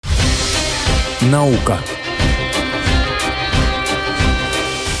Наука.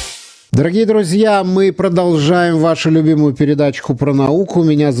 Дорогие друзья, мы продолжаем вашу любимую передачку про науку.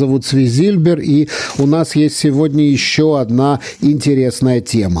 Меня зовут Цви Зильбер, и у нас есть сегодня еще одна интересная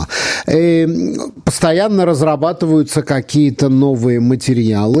тема. Постоянно разрабатываются какие-то новые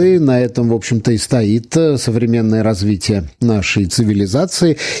материалы. На этом, в общем-то, и стоит современное развитие нашей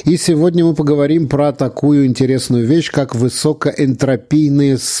цивилизации. И сегодня мы поговорим про такую интересную вещь, как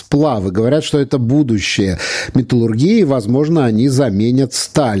высокоэнтропийные сплавы. Говорят, что это будущее металлургии, и, возможно, они заменят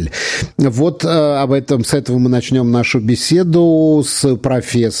сталь. Вот с этого мы начнем нашу беседу с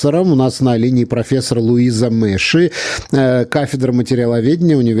профессором. У нас на линии профессор Луиза Мэши, кафедра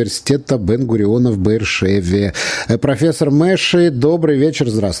материаловедения Университета Бен-Гуриона в Бершеве. Профессор Мэши, добрый вечер,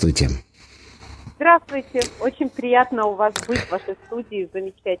 здравствуйте. Здравствуйте. Очень приятно у вас быть в вашей студии.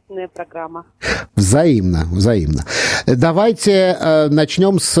 Замечательная программа. Взаимно. Давайте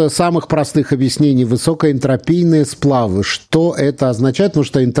начнем с самых простых объяснений. Высокоэнтропийные сплавы. Что это означает? Потому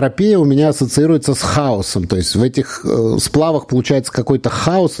что энтропия у меня ассоциируется с хаосом. То есть в этих сплавах получается какой-то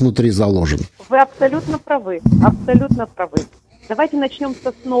хаос внутри заложен. Вы абсолютно правы. Абсолютно правы. Давайте начнем с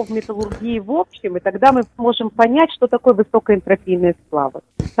основ металлургии в общем, и тогда мы сможем понять, что такое высокоэнтропийные сплавы.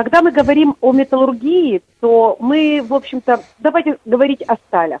 Когда мы говорим о металлургии, то мы, в общем-то, давайте говорить о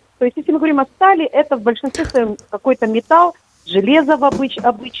сталях. То есть, если мы говорим о стали, это в большинстве своем какой-то металл, железо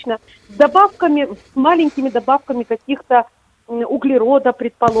обычно, с маленькими добавками каких-то углерода,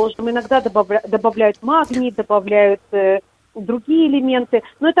 предположим. Иногда добавляют магний, добавляют другие элементы,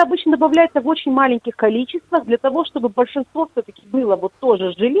 но это обычно добавляется в очень маленьких количествах для того, чтобы большинство все-таки было вот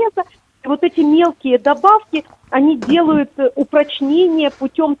тоже железо. И вот эти мелкие добавки, они делают упрочнение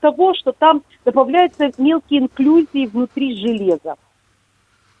путем того, что там добавляются мелкие инклюзии внутри железа.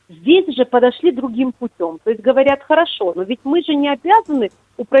 Здесь же подошли другим путем. То есть говорят, хорошо, но ведь мы же не обязаны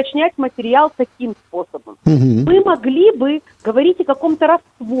упрочнять материал таким способом. Мы могли бы говорить о каком-то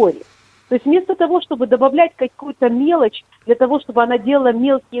растворе. То есть вместо того, чтобы добавлять какую-то мелочь для того, чтобы она делала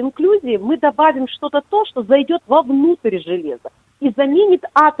мелкие инклюзии, мы добавим что-то что зайдет вовнутрь железа и заменит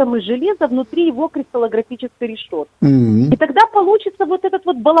атомы железа внутри его кристаллографической решетки. И тогда получится вот этот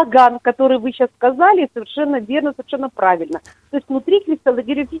вот балаган, который вы сейчас сказали, совершенно верно, совершенно правильно. То есть внутри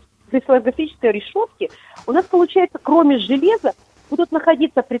кристаллографической решетки у нас получается, кроме железа, будут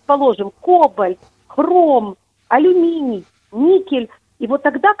находиться, предположим, кобальт, хром, алюминий, никель. И вот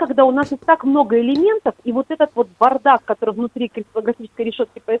тогда, когда у нас есть так много элементов, и вот этот вот бардак, который внутри кристаллографической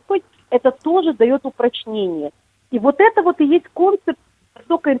решетки происходит, это тоже дает упрочнение. И вот это вот и есть концепт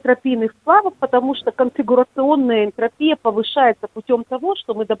высокоэнтропийных сплавов, потому что конфигурационная энтропия повышается путем того,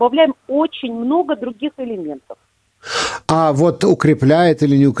 что мы добавляем очень много других элементов. А вот укрепляет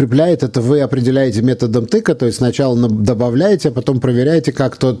или не укрепляет, это вы определяете методом тыка, то есть сначала добавляете, а потом проверяете,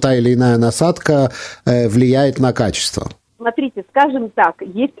 как та или иная насадка влияет на качество. Смотрите, скажем так,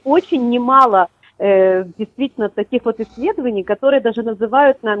 есть очень немало действительно таких вот исследований, которые даже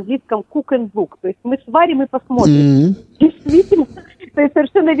называют на английском cook and book. То есть мы сварим и посмотрим. Действительно, то есть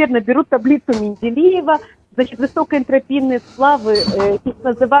совершенно верно, берут таблицу Менделеева, значит, высокоэнтропийные сплавы, их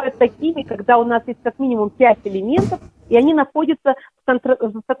называют такими, когда у нас есть как минимум 5 элементов, и они находятся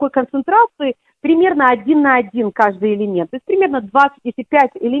в такой концентрации примерно 1 на 1 каждый элемент. То есть примерно 20, если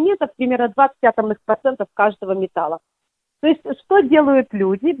 5 элементов, примерно 20 атомных процентов каждого металла. То есть, что делают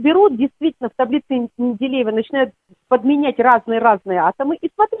люди? Берут действительно в таблице Менделеева, начинают подменять разные атомы и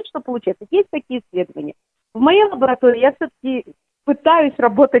смотрят, что получается. Есть такие исследования. В моей лаборатории я все-таки пытаюсь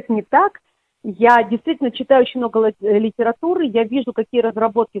работать не так. Я действительно читаю очень много литературы, я вижу, какие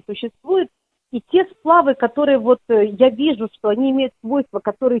разработки существуют. И те сплавы, которые вот я вижу, что они имеют свойства,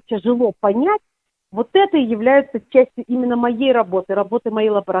 которые тяжело понять, вот это и является частью именно моей работы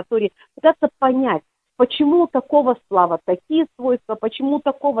моей лаборатории. Пытаться понять, почему у такого сплава такие свойства, почему у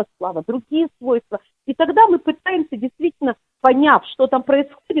такого сплава другие свойства. И тогда мы пытаемся действительно, поняв, что там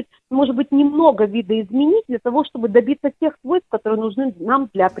происходит, может быть, немного видоизменить для того, чтобы добиться тех свойств, которые нужны нам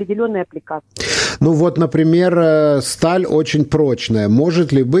для определенной аппликации. Ну вот, например, сталь очень прочная.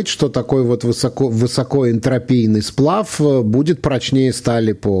 Может ли быть, что такой вот высокоэнтропийный сплав будет прочнее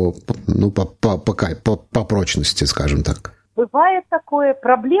стали по прочности, скажем так? Бывает такое.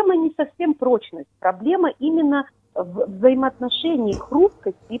 Проблема не совсем прочность. Проблема именно в взаимоотношении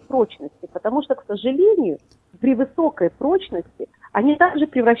хрупкости и прочности. Потому что, к сожалению, при высокой прочности они также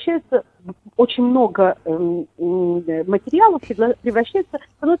превращаются, очень много материалов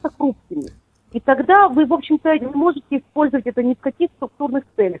становятся хрупкими. И тогда вы, в общем-то, не можете использовать это ни в каких структурных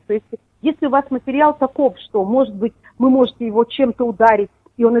целях. То есть, если у вас материал таков, что, может быть, вы можете его чем-то ударить,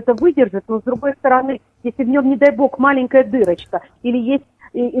 и он это выдержит, но, с другой стороны, если в нем, не дай бог, маленькая дырочка, или есть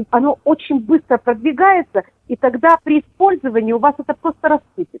и оно очень быстро продвигается, и тогда при использовании у вас это просто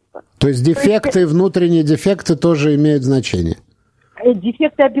рассыпется. То есть дефекты, внутренние дефекты тоже имеют значение?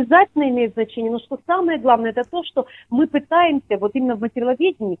 Дефекты обязательно имеют значение, но что самое главное, это то, что мы пытаемся, вот именно в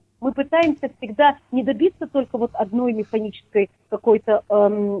материаловедении, мы пытаемся всегда не добиться только вот одной механической какой-то,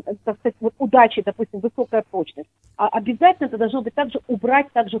 так сказать, вот удачи, допустим, высокая прочность, а обязательно это должно быть также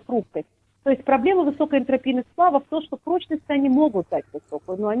убрать также хрупкость. То есть проблема высокоэнтропийных сплавов в том, что прочность они могут дать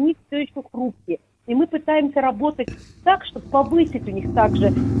высокую, но они все еще хрупкие. И мы пытаемся работать так, чтобы повысить у них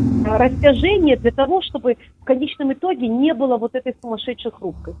также растяжение для того, чтобы в конечном итоге не было вот этой сумасшедшей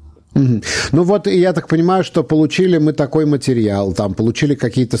хрупкости. Ну вот, я так понимаю, что получили мы такой материал, там, получили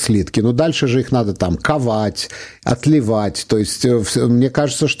какие-то слитки, но дальше же их надо там ковать, отливать, то есть мне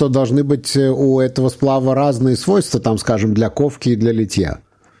кажется, что должны быть у этого сплава разные свойства, там, скажем, для ковки и для литья.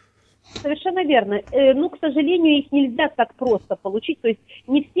 Совершенно верно. Ну, к сожалению, их нельзя так просто получить. То есть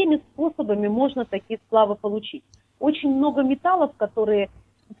не всеми способами можно такие сплавы получить. Очень много металлов, которые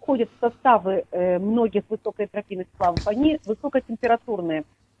входят в составы многих высокоэнтропийных сплавов, они высокотемпературные.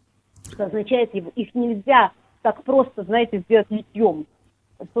 Что означает, их нельзя так просто, знаете, сделать литьем.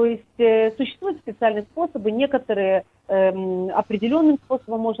 То есть существуют специальные способы, некоторые определенным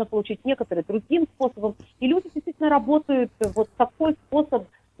способом можно получить, некоторые другим способом. И люди действительно работают, вот какой способ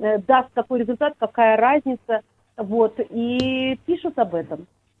даст какой результат, какая разница, вот, и пишут об этом.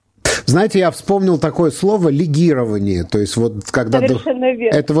 Знаете, я вспомнил такое слово легирование, то есть вот когда... Совершенно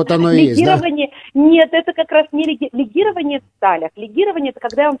верно. Это вот оно и есть, да? Нет, это как раз не легирование в сталях. Легирование – это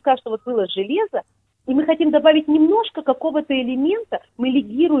когда я вам скажу, что вот было железо, и мы хотим добавить немножко какого-то элемента, мы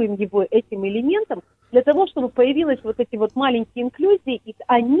легируем его этим элементом для того, чтобы появились вот эти вот маленькие инклюзии, и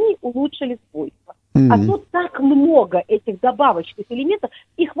они улучшили свойства. А тут так много этих добавочных элементов,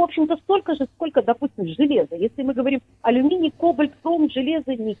 их, в общем-то, столько же, сколько, допустим, железа. Если мы говорим алюминий, кобальт, хром,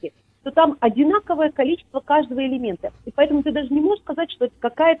 железо, никель, то там одинаковое количество каждого элемента. И поэтому ты даже не можешь сказать, что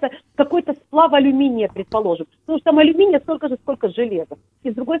это какой-то сплав алюминия, предположим. Потому что там алюминия столько же, сколько железа.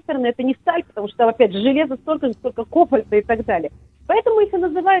 И с другой стороны, это не сталь, потому что там, опять же, железо столько же, сколько кобальта и так далее. Поэтому их и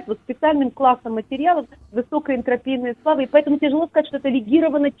называют вот специальным классом материалов высокоэнтропийные сплавы. И поэтому тяжело сказать, что это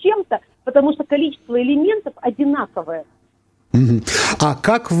легировано чем-то, потому что количество элементов одинаковое. А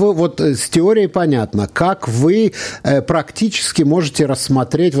как вы, вот с теорией понятно, как вы практически можете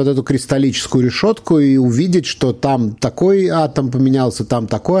рассмотреть вот эту кристаллическую решетку и увидеть, что там такой атом поменялся, там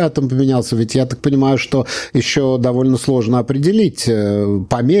такой атом поменялся? Ведь я так понимаю, что еще довольно сложно определить,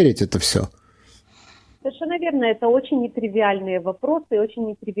 померить это все. Совершенно верно, это очень нетривиальные вопросы, очень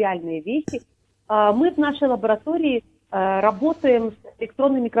нетривиальные вещи. Мы в нашей лаборатории работаем с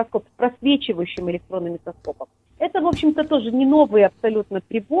электронным микроскопом, с просвечивающим электронным микроскопом. Это, в общем-то, тоже не новый абсолютно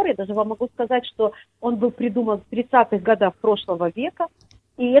прибор. Я даже вам могу сказать, что он был придуман в 30-х годах прошлого века.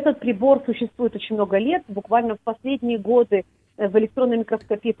 И этот прибор существует очень много лет. Буквально в последние годы в электронной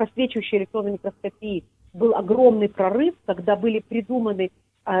микроскопии, просвечивающей электронной микроскопии, был огромный прорыв, когда были придуманы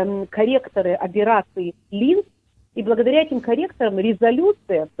корректоры аберраций линз. И благодаря этим корректорам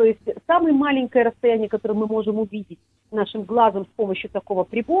резолюция, то есть самое маленькое расстояние, которое мы можем увидеть нашим глазом с помощью такого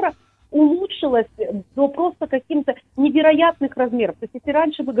прибора, улучшилась до просто каких-то невероятных размеров. То есть если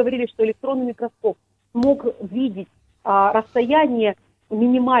раньше мы говорили, что электронный микроскоп мог видеть расстояние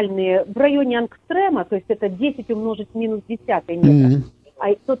минимальные в районе ангстрема, то есть это 10 умножить в минус 10 метра. А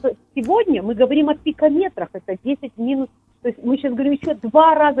сегодня мы говорим о пикометрах, это 10 минус, то есть мы сейчас говорим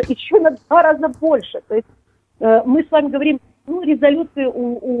еще на 2 раза больше. То есть мы с вами говорим, резолюции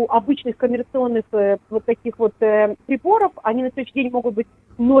у обычных коммерционных вот таких вот приборов, они на следующий день могут быть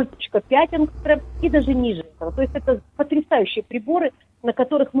 0,5 ангстрем и даже ниже этого. То есть это потрясающие приборы, на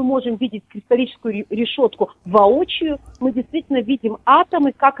которых мы можем видеть кристаллическую решетку воочию. Мы действительно видим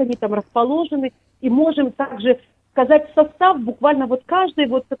атомы, как они там расположены, и можем также сказать состав буквально вот каждой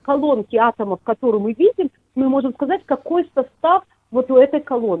вот колонки атомов, которую мы видим, мы можем сказать, какой состав вот у этой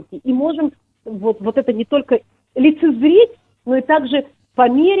колонки. И можем вот это не только лицезреть, но и также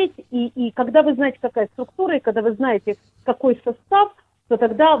померить. И когда вы знаете, какая структура, и когда вы знаете, какой состав, то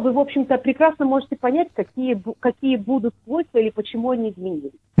тогда вы, в общем-то, прекрасно можете понять, какие будут свойства или почему они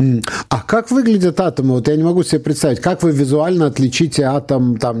изменились. А как выглядят атомы? Вот я не могу себе представить, как вы визуально отличите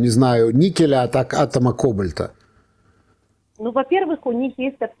атом, там, не знаю, никеля от атома кобальта? Во-первых, у них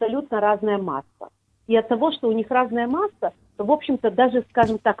есть абсолютно разная масса. И от того, что у них разная масса, то, в общем-то, даже,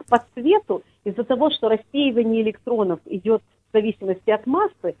 скажем так, по цвету, из-за того, что рассеивание электронов идет в зависимости от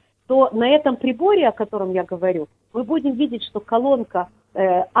массы, то на этом приборе, о котором я говорю, мы будем видеть, что колонка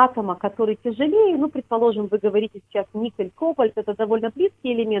атома, который тяжелее, ну, предположим, вы говорите сейчас никель, кобальт, это довольно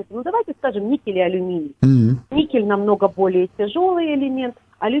близкие элементы, ну, давайте скажем никель и алюминий. Никель намного более тяжелый элемент,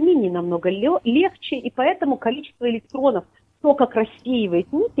 алюминий намного легче, и поэтому количество электронов, то, как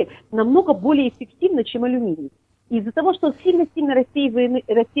рассеивает никель, намного более эффективно, чем алюминий. Из-за того, что он сильно-сильно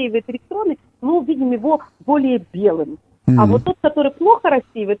рассеивает электроны, мы увидим его более белым. А вот тот, который плохо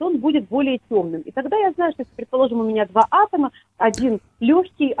рассеивает, он будет более темным. И тогда я знаю, что, если, предположим, у меня два атома, один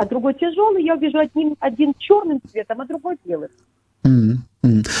легкий, а другой тяжелый, я увижу один черным цветом, а другой белым.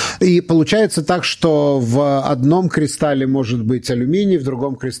 И получается так, что в одном кристалле может быть алюминий, в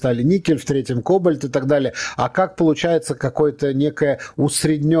другом кристалле никель, в третьем кобальт и так далее. А как получается какое-то некое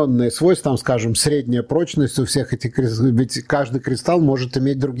усредненное свойство, там, скажем, средняя прочность у всех этих кристаллов? Ведь каждый кристалл может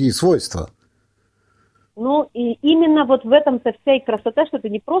иметь другие свойства. Ну, и именно вот в этом-то вся и красота, что это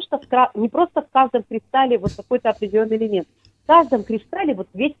не просто в каждом кристалле вот какой-то определенный элемент. В каждом кристалле вот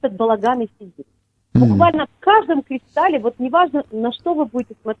весь этот балаган и сидит. Буквально в каждом кристалле, вот неважно, на что вы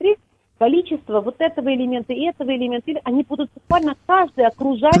будете смотреть, количество вот этого элемента и этого элемента, они будут буквально каждый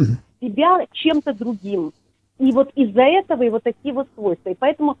окружать себя чем-то другим. И вот из-за этого и вот такие вот свойства. И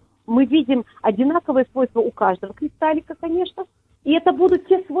поэтому мы видим одинаковые свойства у каждого кристаллика, конечно. И это будут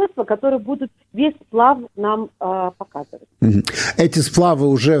те свойства, которые будут весь сплав нам показывать. Эти сплавы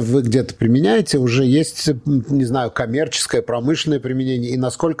уже вы где-то применяете? Уже есть, не знаю, коммерческое, промышленное применение? И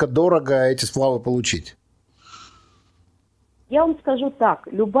насколько дорого эти сплавы получить? Я вам скажу так.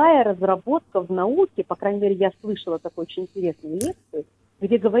 Любая разработка в науке, по крайней мере, я слышала такую очень интересную лекцию,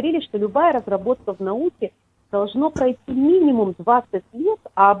 где говорили, что любая разработка в науке должно пройти минимум 20 лет,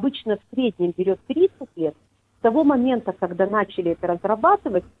 а обычно в среднем берет 30 лет, с того момента, когда начали это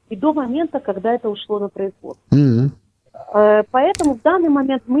разрабатывать, и до момента, когда это ушло на производство. Поэтому в данный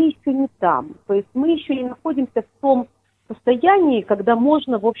момент мы еще не там. То есть мы еще не находимся в том состоянии, когда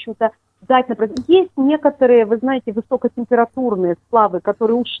можно, в общем-то, дать на производство. Есть некоторые, вы знаете, высокотемпературные сплавы,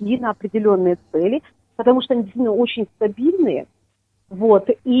 которые ушли на определенные цели, потому что они действительно очень стабильные. Вот,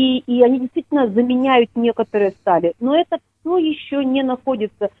 и они действительно заменяют некоторые стали. Но это все еще не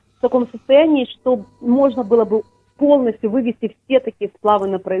находится в таком состоянии, что можно было бы полностью вывести все такие сплавы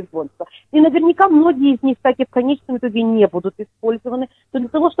на производство. И наверняка многие из них, кстати, в конечном итоге не будут использованы. Но для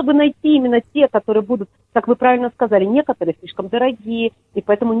того, чтобы найти именно те, которые будут, как вы правильно сказали, некоторые слишком дорогие, и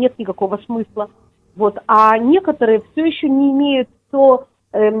поэтому нет никакого смысла. Вот. А некоторые все еще не имеют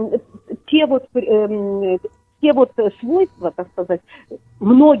те вот свойства, так сказать,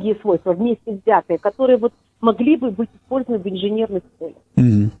 многие свойства вместе взятые, которые вот могли бы быть использованы в инженерных целях.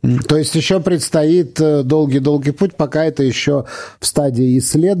 То есть еще предстоит долгий-долгий путь, пока это еще в стадии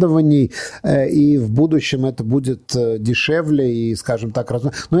исследований, и в будущем это будет дешевле и, скажем так,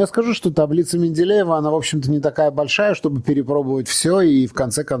 Но я скажу, что таблица Менделеева, она, в общем-то, не такая большая, чтобы перепробовать все и, в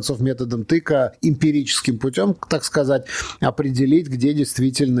конце концов, методом тыка, эмпирическим путем, так сказать, определить, где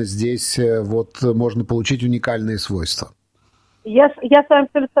действительно здесь вот можно получить уникальные свойства. Я с вами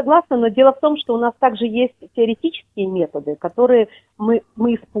абсолютно согласна, но дело в том, что у нас также есть теоретические методы, которые мы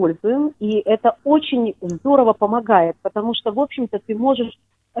используем, и это очень здорово помогает, потому что, в общем-то, ты можешь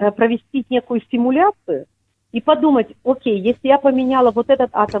провести некую симуляцию и подумать, окей, если я поменяла вот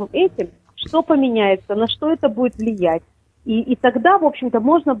этот атом этим, что поменяется, на что это будет влиять. И тогда, в общем-то,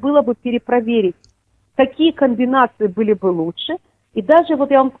 можно было бы перепроверить, какие комбинации были бы лучше. И даже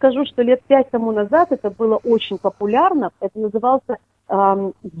вот я вам скажу, что лет 5 тому назад это было очень популярно. Это назывался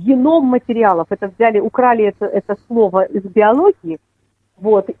геном материалов. Это украли это слово из биологии.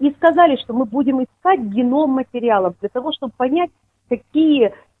 Вот, и сказали, что мы будем искать геном материалов для того, чтобы понять,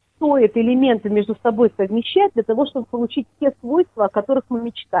 какие стоит элементы между собой совмещать, для того, чтобы получить те свойства, о которых мы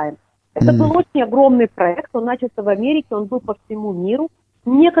мечтаем. Это был очень огромный проект. Он начался в Америке, он был по всему миру.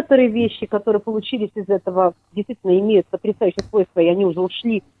 Некоторые вещи, которые получились из этого, действительно имеют потрясающие свойства, и они уже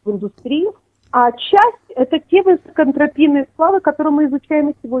ушли в индустрию. А часть – это те высокоэнтропийные сплавы, которые мы изучаем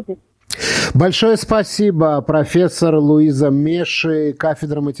и сегодня. Большое спасибо, профессор Луиза Меши,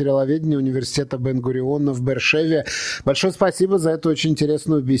 кафедра материаловедения Университета Бен-Гуриона в Бершеве. Большое спасибо за эту очень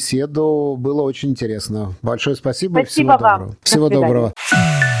интересную беседу. Было очень интересно. Большое спасибо. Спасибо вам. Всего доброго.